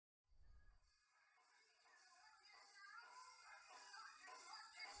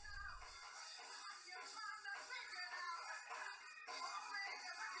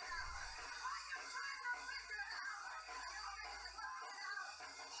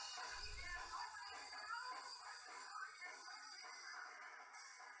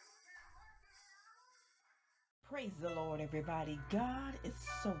Praise the Lord, everybody. God is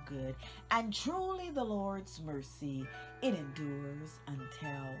so good, and truly the Lord's mercy, it endures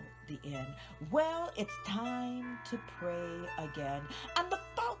until the end. Well, it's time to pray again. And the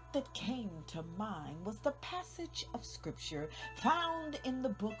thought that came to mind was the passage of scripture found in the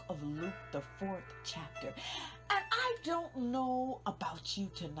book of Luke, the 4th chapter. And I don't know about you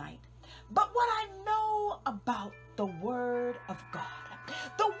tonight, but what I know about the Word of God,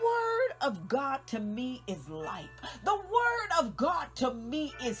 the Word of God to me is life. The Word of God to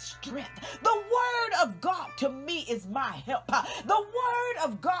me is strength. The Word of God to me is my help. The Word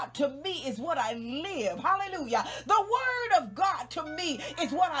of God to me is what I live. Hallelujah. The Word of God to me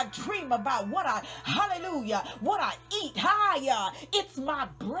is what I dream about, what I eat. Hiya. It's my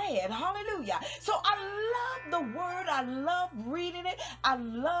bread. Hallelujah. So I love the Word. I love reading it. I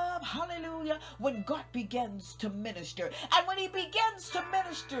love, hallelujah, when God begins to minister. And when he begins to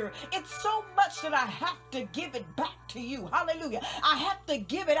minister, it's so much that I have to give it back to you. Hallelujah. I have to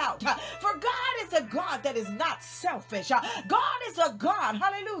give it out. For God is a God that is not selfish. God is a God,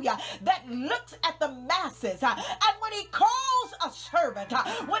 hallelujah, that looks at the masses. And when he calls a servant,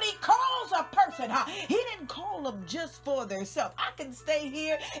 when he calls a person, he didn't call them just for themselves. I can stay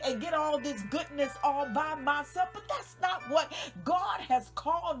here and get all this goodness all by myself, but that's not what God has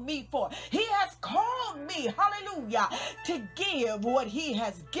called me for. He has called me, hallelujah, to give what he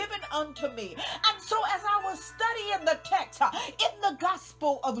has given unto me. And so as I was studying the text in the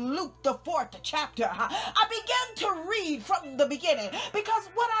Gospel of Luke, the 4th chapter, I began to read from the beginning, because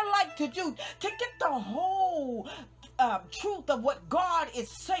what I like to do to get the whole truth of what God is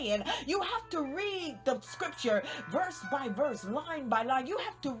saying, you have to read the scripture verse by verse, line by line. You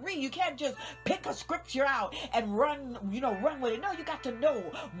have to read. You can't just pick a scripture out and run with it. No, you got to know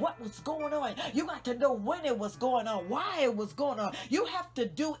what was going on. You got to know when it was going on, why it was going on. You have to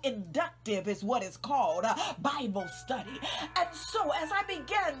do inductive, is what it's called, Bible study. And so as I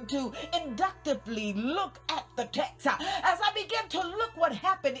began to inductively look at the text, as I began to look what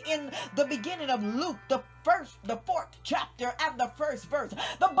happened in the beginning of Luke, the 4th chapter and the 1st verse,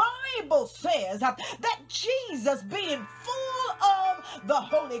 the Bible says that Jesus, being full of the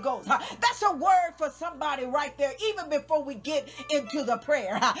Holy Ghost, that's a word for somebody right there. Even before we get into the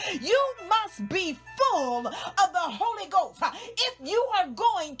prayer, you must be full of the Holy Ghost if you are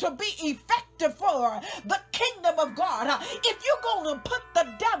going to be effective for the kingdom of God. If you're going to put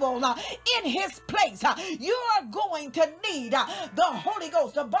the devil in his place, you are going to need the Holy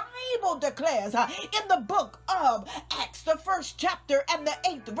Ghost. The Bible declares in the book of Acts, the 1st chapter and the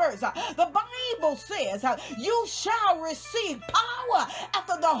 8th verse, the Bible says, you shall receive power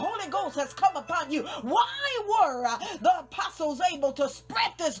after the Holy Ghost has come upon you. Why were the apostles able to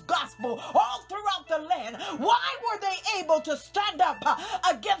spread this gospel all throughout the land? Why were they able to stand up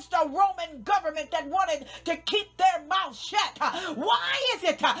against a Roman government that wanted to keep their mouth shut? Why is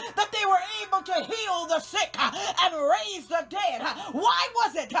it that they were able to heal the sick and raise the dead? Why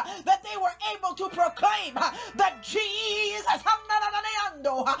was it that they were able to proclaim that Jesus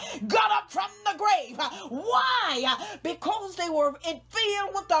got up from the grave? Why? Because they were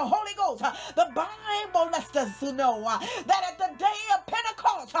filled with the Holy Ghost. The Bible lets us know that at the day of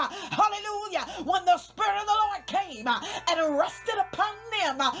Pentecost, hallelujah, when the Spirit of the Lord came and rested upon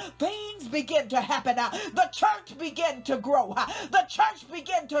them, things began to happen. The church began to grow. The church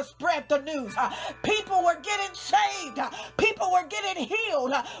began to spread the news. People were getting saved. People were getting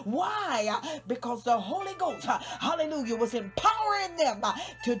healed. Why? Because the Holy Ghost, hallelujah, was empowering them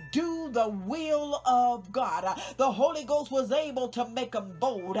to do the will of God. The Holy Ghost was able to make them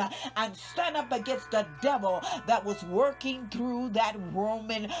bold and stand up against the devil that was working through that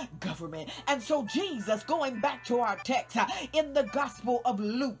Roman government. And so Jesus, going back to our text in the Gospel of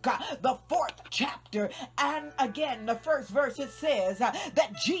Luke, the 4th chapter, and again the 1st verse, it says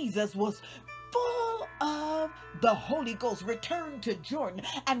that Jesus was full of the Holy Ghost, returned to Jordan,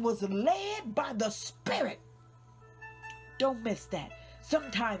 and was led by the Spirit. Don't miss that.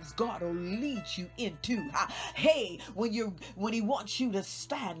 Sometimes God will lead you into, hey, when he wants you to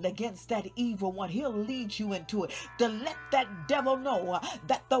stand against that evil one, he'll lead you into it to let that devil know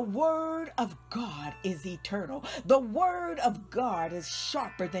that the Word of God is eternal. The Word of God is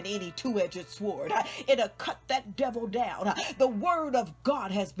sharper than any two-edged sword. It'll cut that devil down. The Word of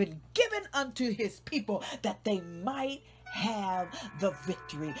God has been given unto his people that they might have the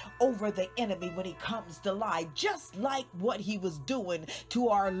victory over the enemy when he comes to lie, just like what he was doing to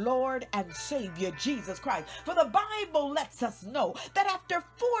our Lord and Savior Jesus Christ. For the Bible lets us know that after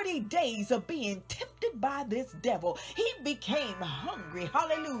 40 days of being tempted by this devil, he became hungry,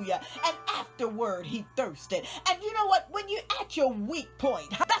 hallelujah, and afterward he thirsted. And you know what, when you're at your weak point,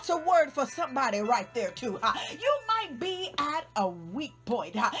 that's a word for somebody right there too. You might be at a weak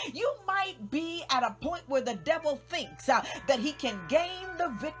point. You might be at a point where the devil thinks that he can gain the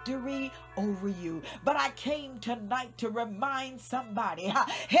victory over you. But I came tonight to remind somebody,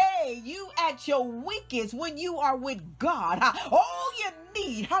 hey, you at your weakest when you are with God, all you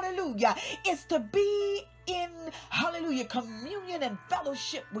need, hallelujah, is to be in, hallelujah, communion and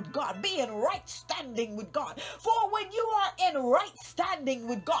fellowship with God, be in right standing with God. For when you are in right standing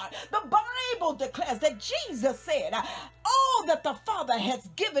with God, the Bible declares that Jesus said, all that the Father has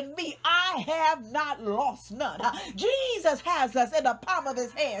given me, I have not lost none. Jesus has us in the palm of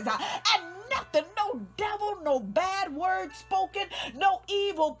his hands, and nothing, no devil, no bad words spoken, no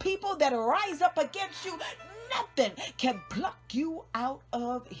evil people that rise up against you, nothing can pluck you out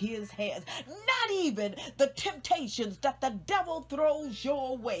of his hands. Not even the temptations that the devil throws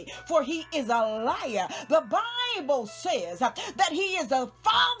your way. For he is a liar. The Bible says that he is the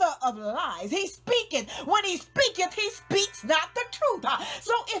father of lies. He's speaking. When he speaketh, he speaks not the truth.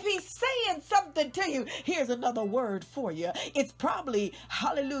 So if he's saying something to you, here's another word for you. It's probably,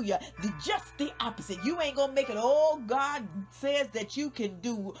 hallelujah, just the opposite. You ain't gonna make it. Oh, God says that you can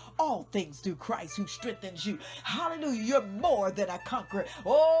do all things through Christ who strengthens you. Hallelujah. You're more than a conqueror.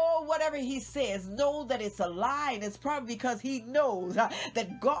 Oh, whatever he says, know that it's a lie, and it's probably because he knows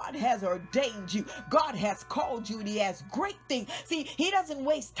that God has ordained you. God has called you, and he has great things. See, he doesn't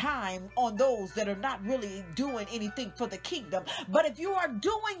waste time on those that are not really doing anything for the kingdom. But if you are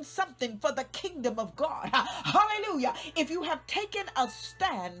doing something for the kingdom of God, hallelujah, if you have taken a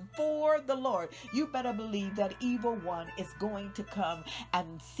stand for the Lord, you better believe that evil one is going to come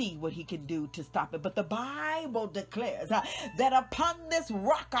and see what he can do to stop it. But the Bible declares that upon this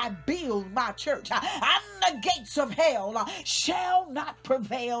rock I build my church, and the gates of hell shall not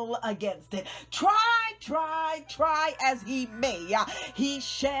prevail against it. Try as he may, he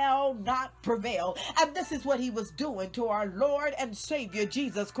shall not prevail. And this is what he was doing to our Lord and Savior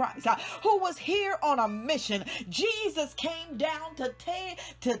Jesus Christ, who was here on a mission. Jesus came down to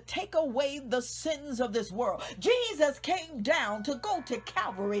take away the sins of this world. Jesus came down to go to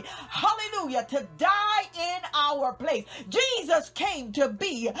Calvary, hallelujah, to die in our place. Jesus came to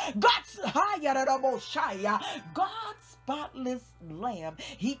be God's spotless lamb.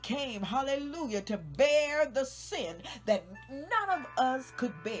 He came, hallelujah, to bear the sin that none of us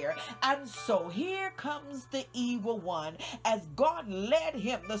could bear. And so here comes the evil one, as God led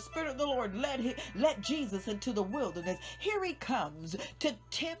him, the Spirit of the Lord led Jesus into the wilderness. Here he comes to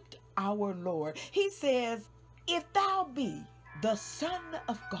tempt our Lord. He says, if thou be the Son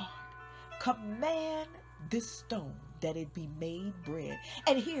of God, command this stone that it be made bread.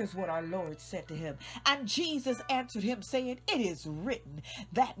 And here's what our Lord said to him. And Jesus answered him, saying, it is written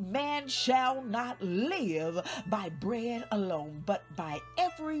that man shall not live by bread alone, but by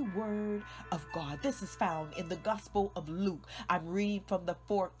every word of God. This is found in the Gospel of Luke. I'm reading from the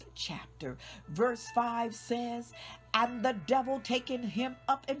 4th chapter. Verse 5 says, and the devil, taking him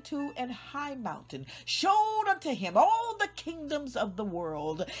up into an high mountain, showed unto him all the kingdoms of the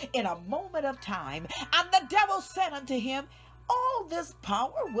world in a moment of time. And the devil said unto him, all this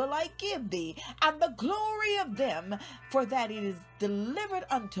power will I give thee, and the glory of them, for that it is delivered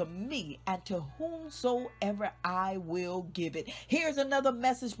unto me, and to whomsoever I will give it. Here's another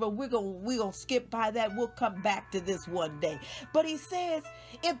message, but we're gonna skip by that. We'll come back to this one day. But he says,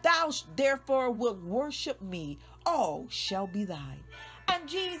 if thou therefore wilt worship me, all shall be thine. And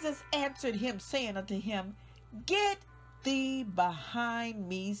Jesus answered him, saying unto him, get thee behind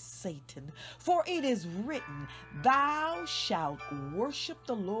me, Satan, for it is written, thou shalt worship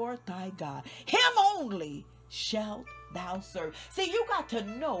the Lord thy God, him only shalt thou serve. See, you got to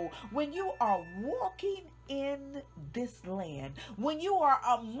know, when you are walking in this land, when you are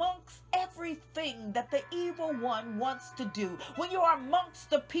amongst everything that the evil one wants to do, when you are amongst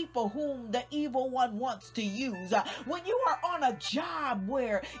the people whom the evil one wants to use, when you are on a job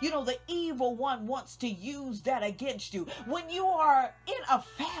where, the evil one wants to use that against you, when you are in a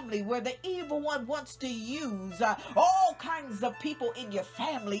family where the evil one wants to use all kinds of people in your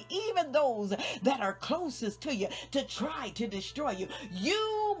family, even those that are closest to you, to try to destroy you,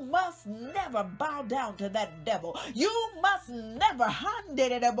 you You must never bow down to that devil. You must never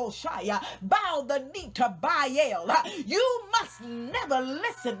bow the knee to Baal. You must never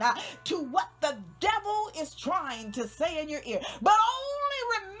listen to what the devil is trying to say in your ear, but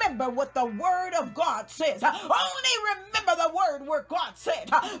only remember what the word of God says. Only remember the word where God said,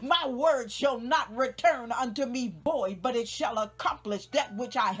 my word shall not return unto me void, but it shall accomplish that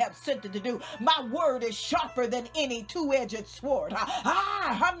which I have sent it to do. My word is sharper than any two-edged sword.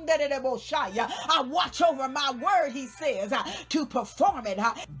 I watch over my word, he says, to perform it.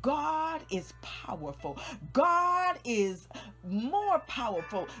 God is powerful. God is more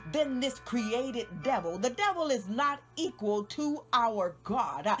powerful than this created devil. The devil is not equal to our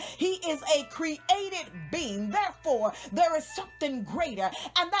God. He is a created being. Therefore, there is something greater,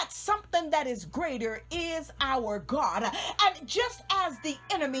 and that something that is greater is our God. And just as the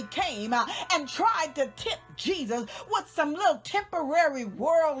enemy came and tried to tip Jesus with some little temporary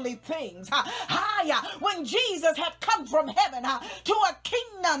worldly things, when Jesus had come from heaven to a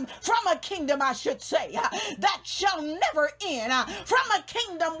kingdom, from a kingdom, I should say, that shall never end, from a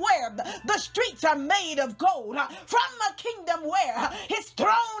kingdom where the streets are made of gold, from a kingdom where his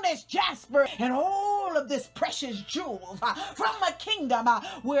throne is jasper and all of this precious jewels, from a kingdom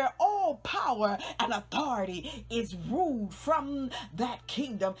where all power and authority is ruled from that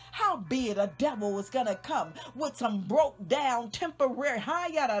kingdom. Howbeit a devil is gonna come with some broke down temporary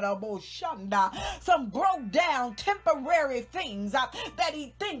things that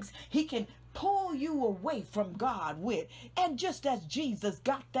he thinks he can pull you away from God with. And just as Jesus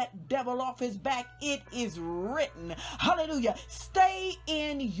got that devil off his back, it is written, hallelujah, stay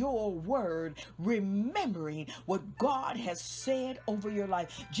in your word, remembering what God has said over your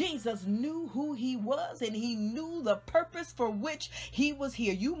life. Jesus knew who he was, and he knew the purpose for which he was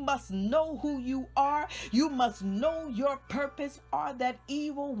here. You must know who you are. You must know your purpose, or that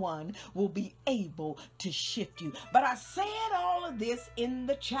evil one will be able to shift you. But I said all of this in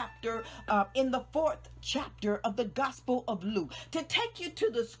the chapter, in the 4th chapter of the Gospel of Luke, to take you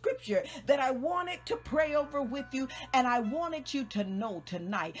to the scripture that I wanted to pray over with you, and I wanted you to know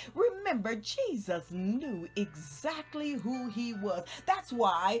tonight. Remember, Jesus knew exactly who he was. That's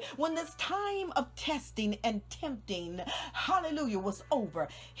why when this time of testing and tempting, hallelujah, was over,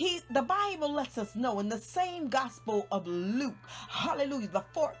 the Bible lets us know in the same Gospel of Luke, hallelujah, the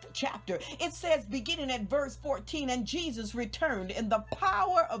 4th chapter, it says, beginning at verse 14, and Jesus returned in the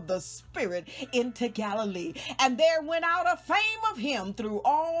power of the Spirit into Galilee, and there went out a fame of him through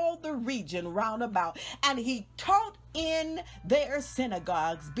all the region round about, and he taught in their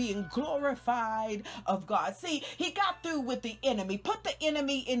synagogues, being glorified of God. See, he got through with the enemy, put the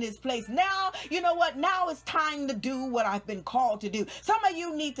enemy in his place. Now, you know what? Now it's time to do what I've been called to do. Some of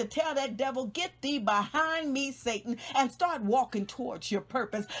you need to tell that devil, get thee behind me, Satan, and start walking towards your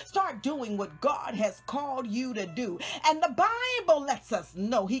purpose. Start doing what God has called you to do. And the Bible lets us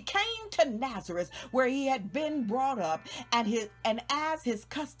know he came to Nazareth, where he had been brought up, and as his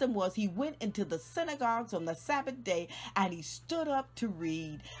custom was, he went into the synagogues on the Sabbath day, and he stood up to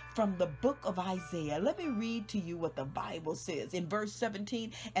read from the book of Isiah. Let me read to you what the Bible says in verse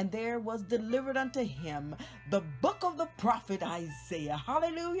 17. And there was delivered unto him the book of the prophet Isiah.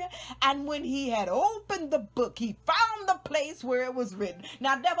 Hallelujah. And when he had opened the book, he found the place where it was written.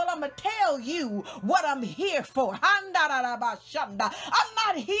 Now, devil, I'm going to tell you what I'm here for. I'm not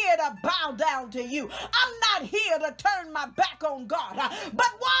here to bow down to you. I'm not here to turn my back on God.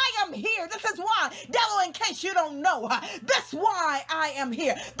 But why I'm here, this is why, devil, in case you don't know, that's why I am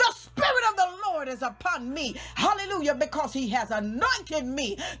here. The Spirit of the Lord is upon me. Hallelujah. Because he has anointed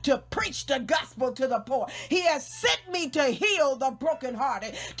me to preach the gospel to the poor. He has sent me to heal the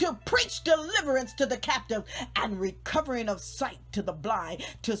brokenhearted, to preach deliverance to the captive, and recovering of sight to the blind,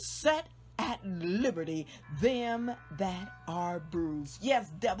 to set at liberty them that are bruised.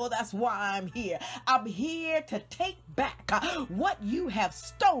 Yes, devil, that's why I'm here. I'm here to take back what you have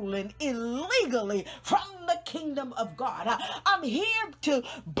stolen illegally from the kingdom of God. I'm here to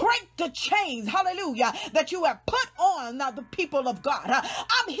break the chains, hallelujah, that you have put on the people of God.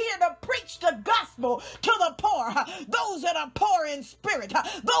 I'm here to preach the gospel to the poor, those that are poor in spirit,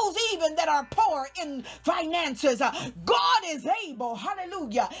 those even that are poor in finances. God is able,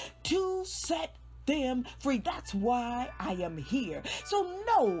 hallelujah, to set them free. That's why I am here. So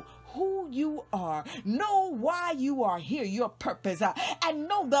know who you are, know why you are here, your purpose, and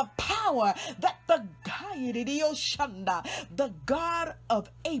know the power that the God of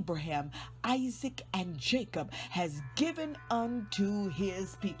Abraham, Isaac, and Jacob has given unto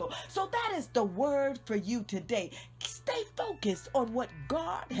his people. So that is the word for you today. Stay focused on what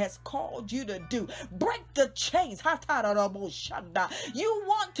God has called you to do. Break the chains. You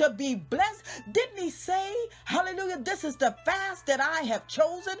want to be blessed. Didn't he say, hallelujah, this is the fast that I have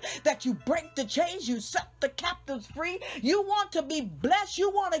chosen, that you break the chains, you set the captives free. You want to be blessed. You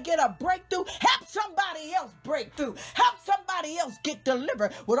want to get a breakthrough. Help somebody else break through. Help somebody else get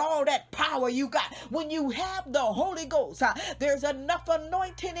delivered with all that power you got. When you have the Holy Ghost, there's enough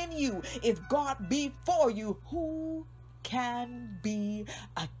anointing in you. If God be for you, who can be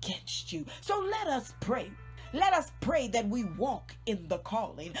against you? So let us pray. Let us pray that we walk in the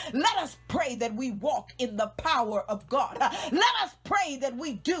calling. Let us pray that we walk in the power of God. Let us pray that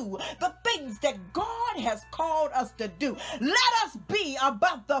we do the things that God has called us to do. Let us be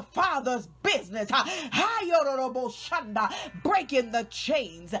about the Father's business. Breaking the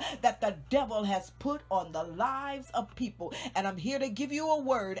chains that the devil has put on the lives of people. And I'm here to give you a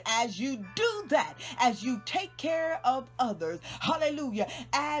word. As you do that, as you take care of others, hallelujah,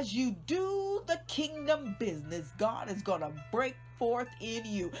 as you do the kingdom business, God is going to break forth in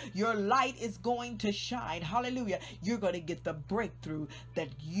you. Your light is going to shine. Hallelujah. You're going to get the breakthrough that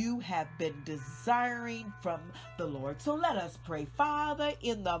you have been desiring from the Lord. So let us pray. Father,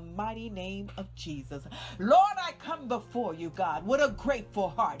 in the mighty name of Jesus, Lord, I come before you, God, with a grateful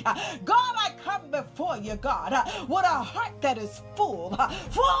heart. God, I come before you, God, with a heart that is full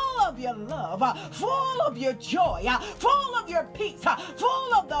of your love, full of your joy, full of your peace,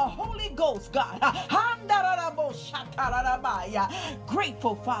 full of the Holy Ghost, God.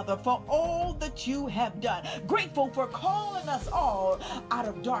 Grateful, Father, for all that you have done. Grateful for calling us all out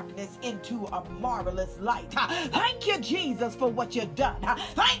of darkness into a marvelous light. Thank you, Jesus, for what you've done.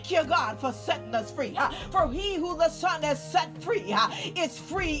 Thank you, God, for setting us free. For he who the Son has set free is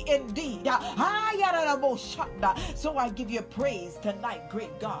free indeed. So I give you praise tonight,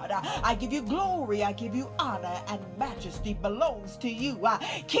 great God. I give you glory. I give you honor, and majesty belongs to you.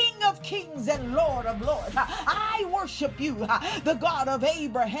 King of kings and Lord of lords. I worship you, the God of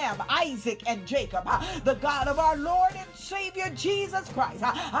Abraham, Isaac, and Jacob, the God of our Lord and Savior Jesus Christ,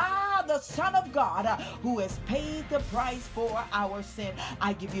 the Son of God, who has paid the price for our sin.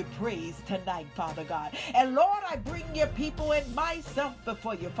 I give you praise tonight, Father God. And Lord, I bring your people and myself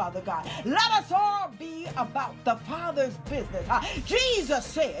before you, Father God. Let us all be about the Father's business. Jesus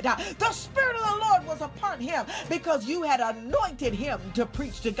said, the Spirit of the Lord was upon him because you had anointed him to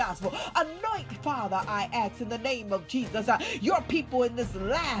preach the gospel. Anoint, Father, I ask in the name of Jesus, your people in this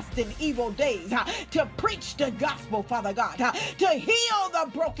last and evil days, to preach the gospel, Father God, to heal the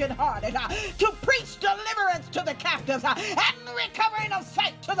brokenhearted, to preach deliverance to the captives, and recovering of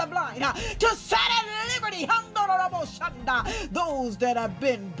sight to the blind, to set at liberty those that have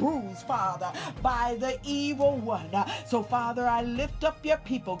been bruised, Father, by the evil one. So, Father, I lift up your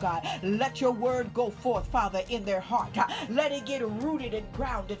people, God. Let your word go forth, Father, in their heart. Let it get rooted and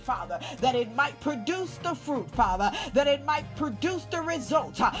grounded, Father, that it might produce the fruit, Father, that it might produce the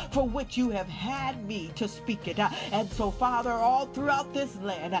results for which you have had me to speak it. And so, Father, all throughout this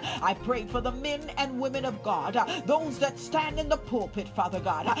land, I pray for the men and women of God, those that stand in the pulpit, Father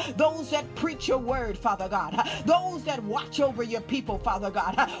God, those that preach your word, Father God, those that watch over your people, Father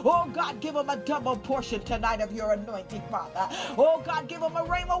God. Oh, God, give them a double portion tonight of your anointing, Father. Oh, God, give them a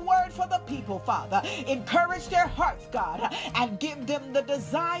rhema word for the people, Father. Encourage their hearts, God, and give them the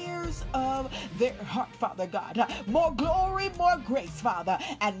desires of their heart, Father God. More glory, more grace, Father,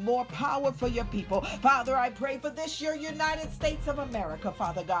 and more power for your people. Father, I pray for this year, United States of America,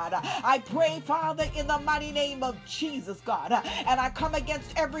 Father God. I pray, Father, in the mighty name of Jesus, God, and I come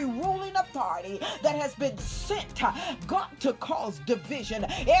against every ruling authority that has been sent, God, to cause division.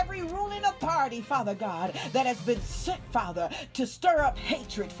 Every ruling authority, Father God, that has been sent, Father, to stir up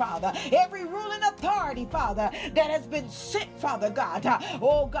hatred, Father. Every ruling authority, Father, that has been sent, Father God,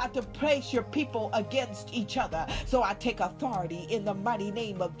 oh God, to place your people against each other. So I take authority in the mighty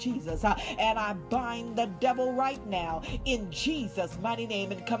name of Jesus, and I bind the devil right now in Jesus' mighty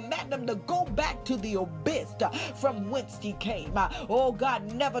name and command him to go back to the abyss from whence he came. Oh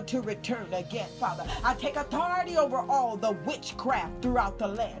God, never to return again, Father. I take authority over all the witchcraft throughout the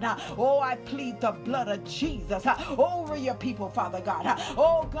land. Oh, I plead the blood of Jesus over your people, Father God.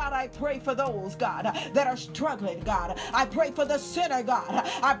 Oh God, I pray for those, God, that are struggling, God. I pray for the sinner, God.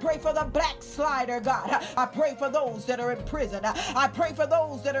 I pray for the backslider, God. I pray for those that are in prison. I pray for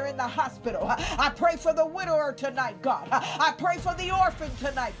those that are in the hospital. I pray for the widower tonight, God. I pray for the orphan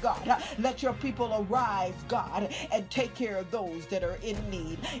tonight, God. Let your people arise, God, and take care of those that are in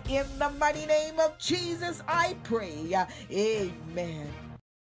need. In the mighty name of Jesus, I pray. Amen.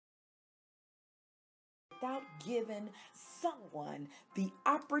 without giving someone the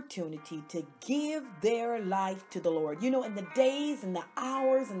opportunity to give their life to the Lord. You know, in the days and the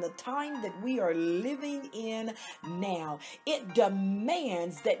hours and the time that we are living in now, it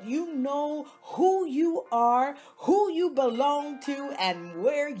demands that you know who you are, who you belong to, and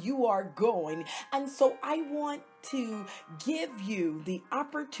where you are going. And so I want to give you the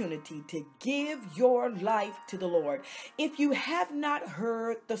opportunity to give your life to the Lord. If you have not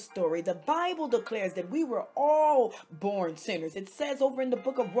heard the story, the Bible declares that we were all born sinners. It says over in the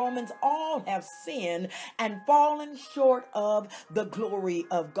book of Romans, all have sinned and fallen short of the glory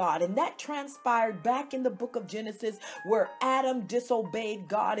of God. And that transpired back in the book of Genesis, where Adam disobeyed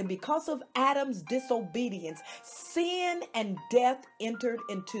God. And because of Adam's disobedience, sin and death entered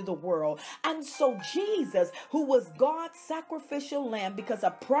into the world. And so Jesus, who was God's sacrificial lamb, because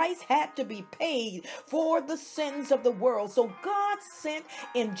a price had to be paid for the sins of the world. So God sent,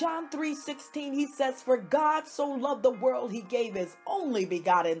 in John 3:16, he says, "For God so loved the world, he gave his only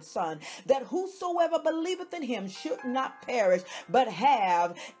begotten Son, that whosoever believeth in him should not perish, but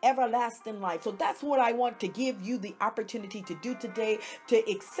have everlasting life." So that's what I want to give you the opportunity to do today, to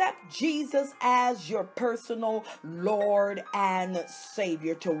accept Jesus as your personal Lord and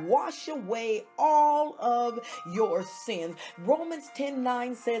Savior, to wash away all of your sins. Romans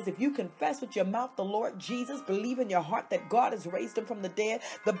 10:9 says, if you confess with your mouth the Lord Jesus, believe in your heart that God has raised him from the dead,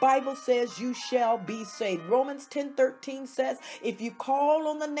 the Bible says you shall be saved. Romans 10:13 says, if you call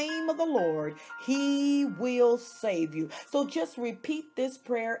on the name of the Lord, he will save you. So just repeat this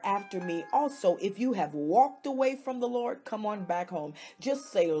prayer after me. Also, if you have walked away from the Lord, come on back home.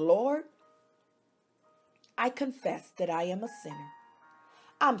 Just say, Lord, I confess that I am a sinner.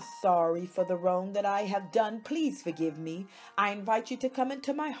 I'm sorry for the wrong that I have done. Please forgive me. I invite you to come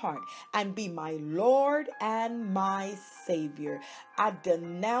into my heart and be my Lord and my Savior. I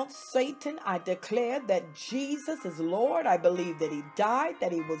denounce Satan. I declare that Jesus is Lord. I believe that he died,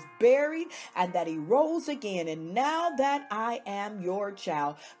 that he was buried, and that he rose again. And now that I am your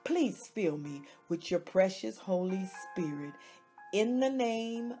child, please fill me with your precious Holy Spirit. In the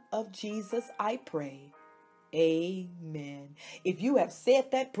name of Jesus, I pray. Amen. If you have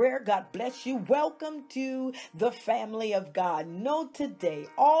said that prayer, God bless you. Welcome to the family of God. Know today,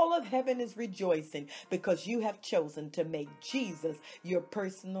 all of heaven is rejoicing because you have chosen to make Jesus your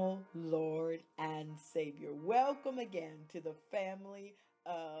personal Lord and Savior. Welcome again to the family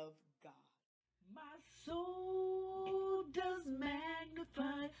of God. My soul